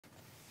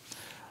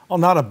Well,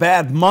 not a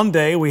bad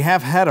Monday. We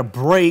have had a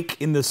break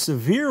in the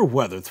severe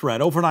weather threat.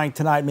 Overnight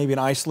tonight, maybe an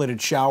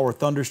isolated shower or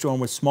thunderstorm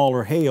with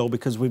smaller hail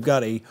because we've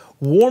got a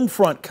warm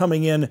front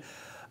coming in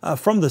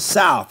from the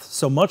south.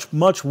 So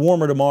much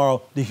warmer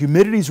tomorrow. The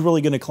humidity is really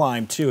going to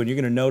climb too, and you're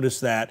going to notice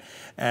that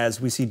as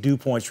we see dew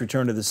points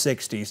return to the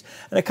 60s.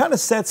 And it kind of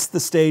sets the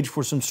stage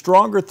for some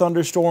stronger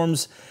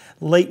thunderstorms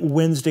late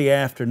Wednesday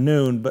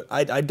afternoon, but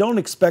I don't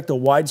expect a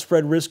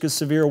widespread risk of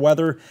severe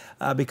weather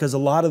because a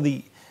lot of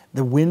the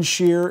wind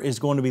shear is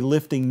going to be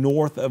lifting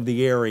north of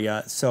the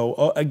area.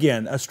 So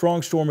again, a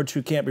strong storm or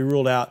two can't be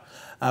ruled out,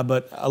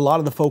 but a lot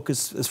of the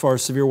focus as far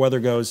as severe weather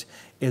goes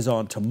is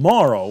on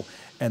tomorrow,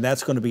 and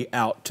that's going to be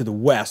out to the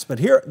west. But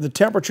here, the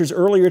temperatures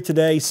earlier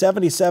today,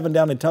 77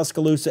 down in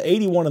Tuscaloosa,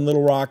 81 in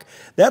Little Rock.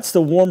 That's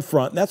the warm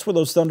front. That's where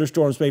those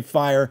thunderstorms may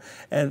fire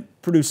and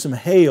produce some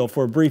hail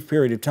for a brief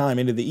period of time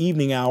into the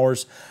evening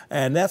hours,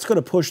 and that's going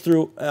to push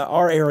through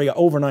our area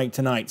overnight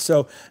tonight.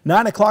 So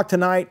 9 o'clock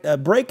tonight,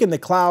 break in the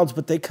clouds,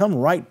 but they come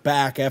right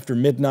back after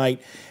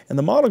midnight, and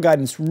the model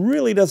guidance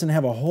really doesn't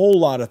have a whole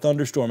lot of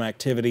thunderstorm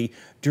activity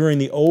during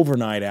the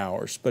overnight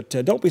hours. But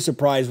don't be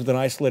surprised with an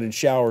isolated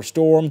shower or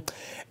storm.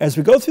 As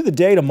we go through the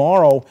day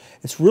tomorrow,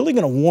 it's really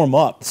going to warm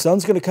up. The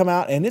sun's going to come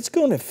out, and it's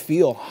going to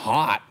feel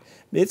hot.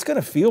 It's going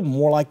to feel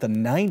more like the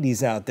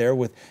 90s out there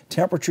with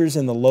temperatures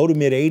in the low to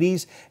mid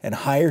 80s and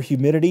higher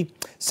humidity.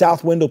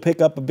 South wind will pick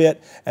up a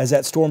bit as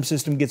that storm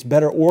system gets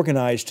better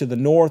organized to the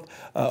north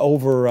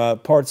over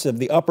parts of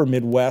the upper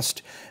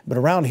Midwest. But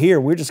around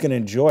here, we're just going to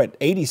enjoy it.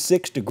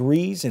 86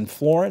 degrees in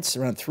Florence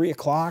around 3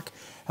 o'clock.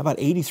 How about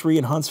 83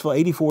 in Huntsville,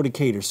 84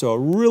 Decatur. So a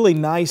really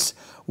nice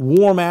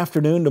warm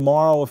afternoon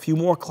tomorrow. A few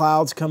more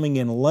clouds coming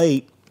in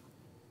late.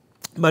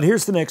 But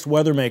here's the next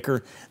weather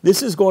maker.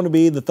 This is going to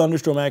be the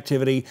thunderstorm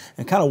activity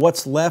and kind of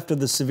what's left of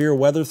the severe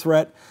weather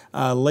threat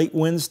late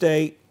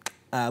Wednesday,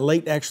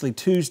 late actually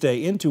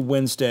Tuesday into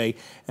Wednesday,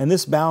 and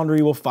this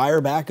boundary will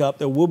fire back up.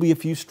 There will be a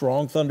few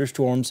strong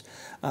thunderstorms,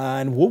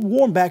 and we'll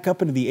warm back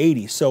up into the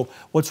 80s. So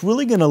what's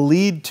really going to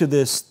lead to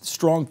this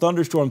strong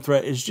thunderstorm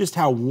threat is just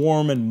how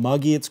warm and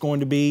muggy it's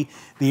going to be.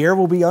 The air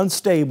will be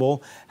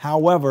unstable.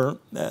 However,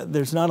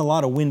 there's not a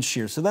lot of wind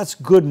shear, so that's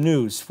good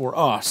news for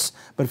us.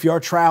 But if you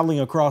are traveling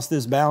across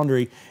this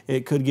boundary,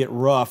 it could get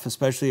rough,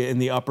 especially in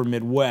the upper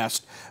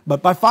Midwest.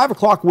 But by 5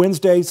 o'clock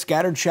Wednesday,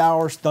 scattered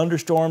showers,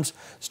 thunderstorms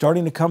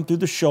starting to come through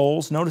the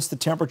shoals. Notice the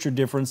temperature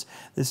difference.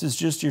 This is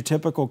just your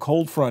typical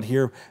cold front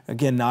here.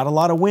 Again, not a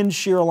lot of wind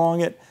shear along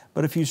it,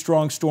 but a few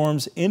strong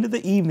storms into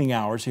the evening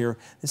hours here.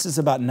 This is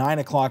about 9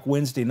 o'clock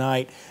Wednesday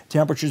night.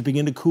 Temperatures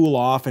begin to cool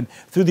off, and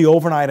through the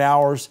overnight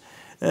hours,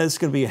 it's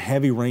going to be a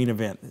heavy rain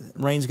event.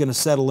 Rain's going to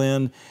settle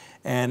in,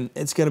 and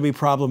it's going to be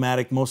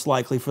problematic most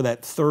likely for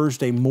that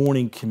Thursday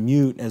morning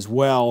commute as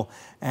well,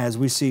 as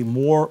we see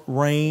more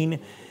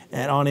rain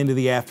and on into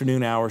the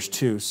afternoon hours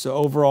too. So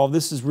overall,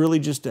 this is really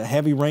just a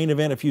heavy rain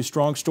event, a few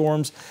strong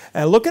storms.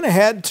 Looking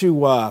ahead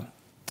to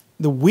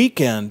the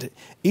weekend,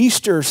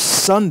 Easter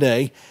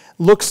Sunday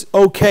looks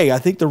okay. I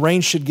think the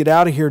rain should get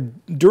out of here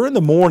during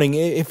the morning,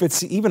 if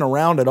it's even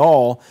around at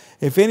all.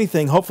 If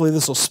anything, hopefully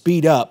this will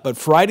speed up. But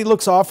Friday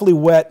looks awfully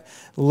wet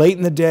late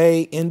in the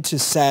day into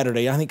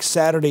Saturday. I think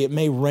Saturday it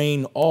may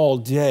rain all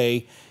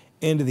day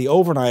into the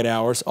overnight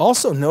hours.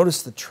 Also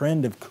notice the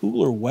trend of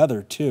cooler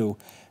weather too.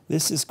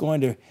 This is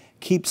going to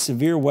keep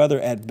severe weather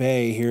at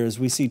bay here as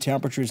we see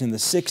temperatures in the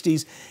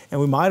 60s,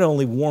 and we might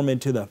only warm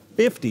into the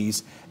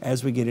 50s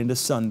as we get into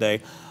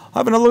Sunday.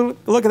 I'll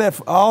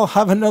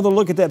have another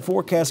look at that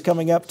forecast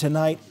coming up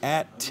tonight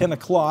at 10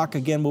 o'clock.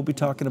 Again, we'll be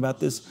talking about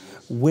this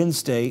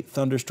Wednesday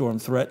thunderstorm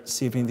threat,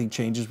 see if anything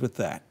changes with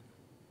that.